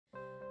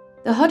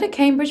The Hodder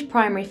Cambridge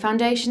Primary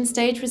Foundation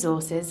Stage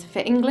resources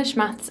for English,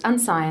 Maths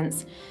and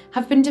Science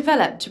have been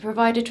developed to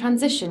provide a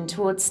transition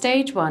towards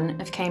Stage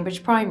 1 of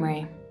Cambridge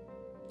Primary.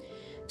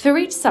 For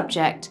each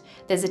subject,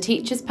 there's a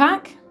teacher's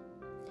pack,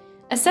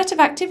 a set of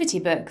activity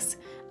books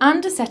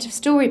and a set of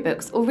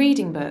storybooks or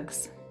reading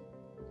books.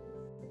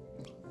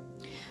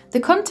 The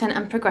content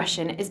and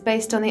progression is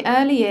based on the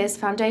Early Years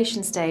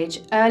Foundation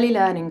Stage Early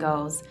Learning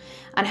Goals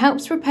and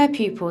helps prepare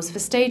pupils for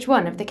Stage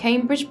 1 of the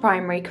Cambridge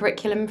Primary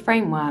Curriculum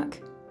Framework.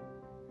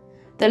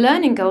 The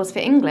learning goals for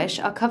English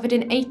are covered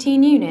in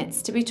 18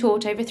 units to be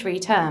taught over 3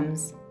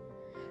 terms.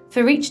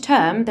 For each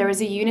term, there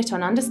is a unit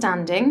on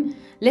understanding,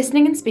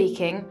 listening and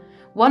speaking,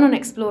 one on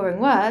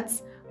exploring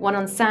words, one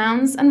on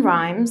sounds and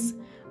rhymes,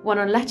 one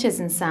on letters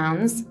and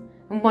sounds,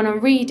 and one on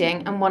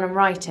reading and one on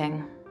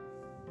writing.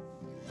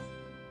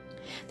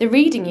 The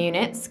reading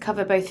units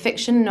cover both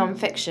fiction and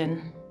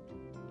non-fiction.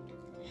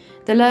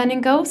 The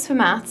learning goals for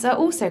maths are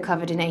also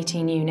covered in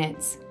 18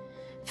 units.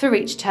 For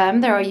each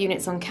term, there are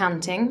units on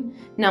counting,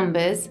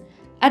 numbers,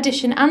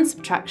 addition and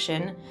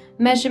subtraction,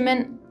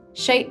 measurement,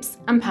 shapes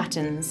and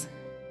patterns.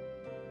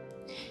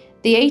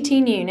 The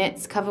 18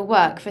 units cover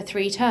work for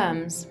 3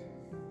 terms.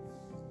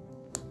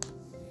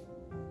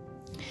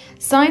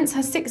 Science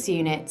has 6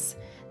 units.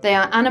 They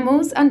are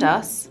Animals and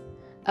Us,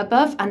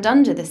 Above and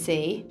Under the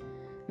Sea,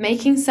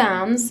 Making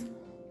Sounds,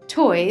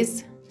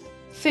 Toys,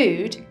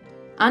 Food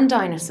and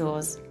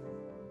Dinosaurs.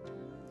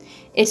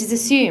 It is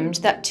assumed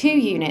that 2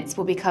 units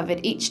will be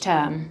covered each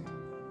term.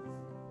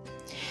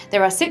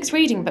 There are 6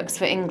 reading books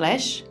for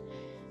English,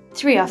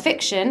 3 are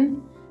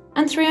fiction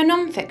and 3 are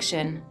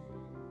non-fiction.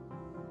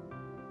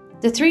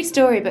 The 3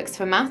 storybooks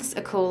for maths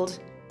are called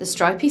The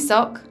Stripy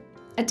Sock,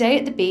 A Day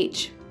at the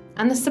Beach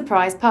and The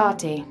Surprise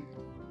Party.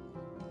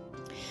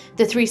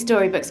 The 3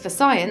 storybooks for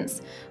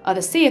science are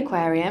The Sea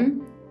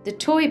Aquarium, The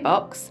Toy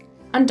Box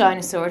and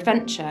Dinosaur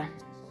Adventure.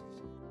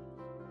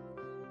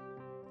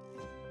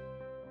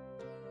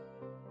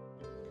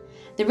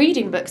 The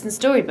reading books and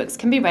storybooks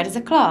can be read as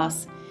a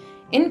class,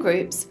 in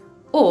groups,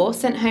 or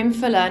sent home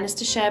for learners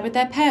to share with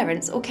their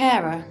parents or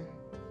carer.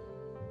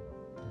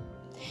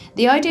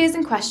 The ideas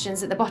and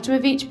questions at the bottom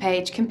of each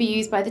page can be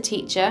used by the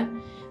teacher,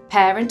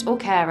 parent or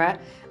carer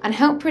and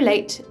help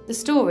relate the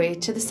story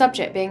to the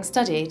subject being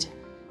studied.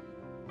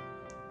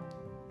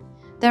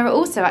 There are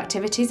also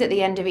activities at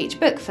the end of each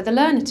book for the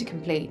learner to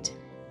complete.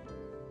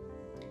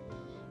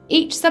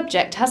 Each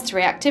subject has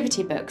 3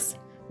 activity books,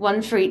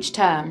 1 for each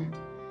term.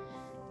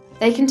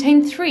 They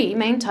contain 3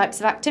 main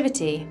types of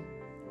activity: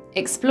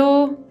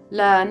 explore,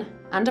 learn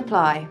and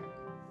apply.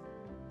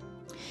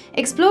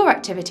 Explore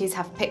activities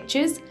have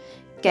pictures,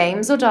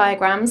 games or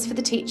diagrams for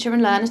the teacher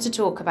and learner to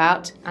talk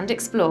about and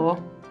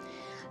explore.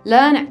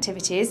 Learn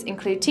activities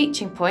include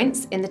teaching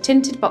points in the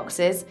tinted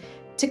boxes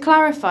to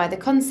clarify the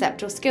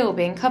concept or skill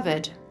being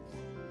covered.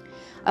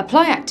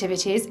 Apply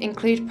activities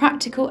include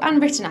practical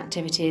and written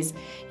activities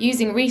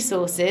using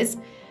resources,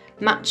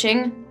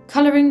 matching,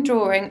 colouring,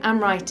 drawing and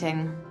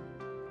writing.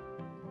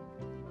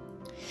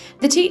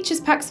 The teacher's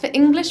packs for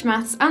English,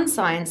 Maths and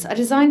Science are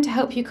designed to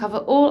help you cover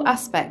all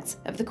aspects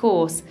of the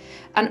course,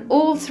 and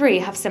all 3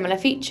 have similar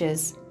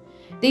features.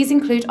 These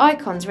include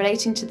icons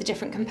relating to the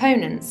different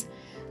components,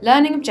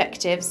 learning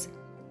objectives,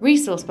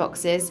 resource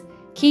boxes,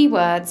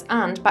 keywords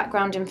and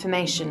background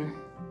information.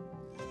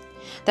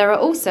 There are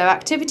also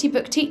activity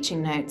book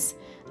teaching notes,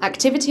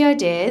 activity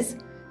ideas,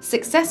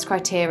 success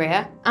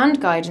criteria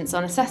and guidance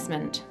on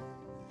assessment.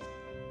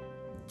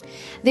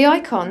 The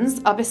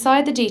icons are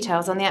beside the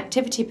details on the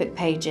activity book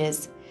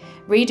pages,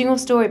 reading or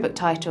storybook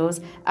titles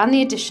and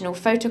the additional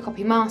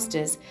photocopy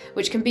masters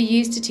which can be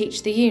used to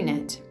teach the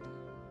unit.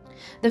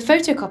 The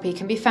photocopy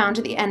can be found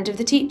at the end of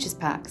the teacher's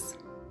packs.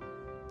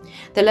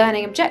 The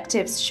learning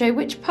objectives show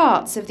which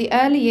parts of the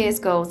early years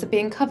goals are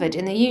being covered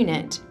in the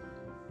unit.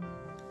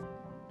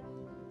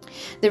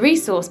 The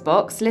resource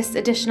box lists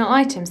additional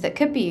items that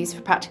could be used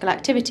for practical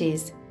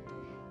activities.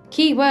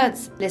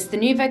 Keywords list the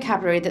new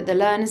vocabulary that the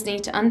learners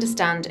need to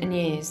understand and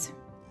use.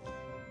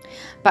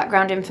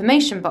 Background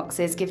information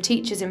boxes give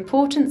teachers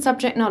important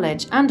subject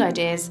knowledge and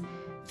ideas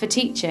for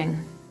teaching.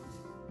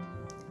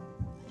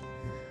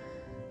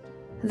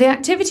 The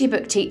activity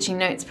book teaching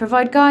notes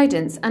provide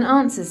guidance and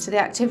answers to the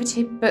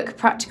activity book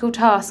practical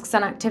tasks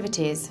and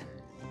activities.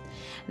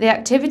 The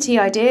activity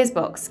ideas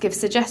box gives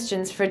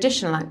suggestions for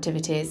additional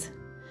activities.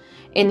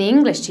 In the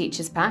English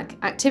Teacher's Pack,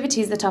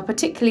 activities that are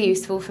particularly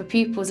useful for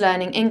pupils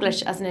learning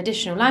English as an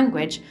additional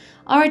language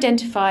are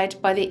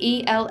identified by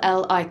the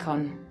ELL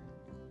icon.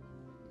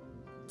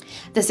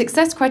 The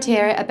success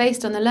criteria are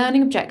based on the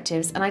learning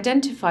objectives and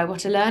identify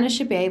what a learner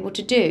should be able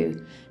to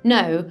do,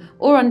 know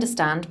or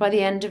understand by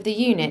the end of the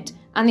unit,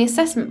 and the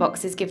assessment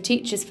boxes give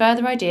teachers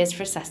further ideas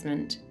for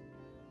assessment.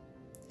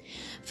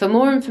 For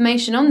more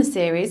information on the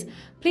series,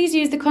 please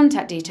use the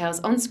contact details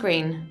on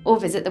screen or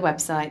visit the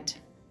website.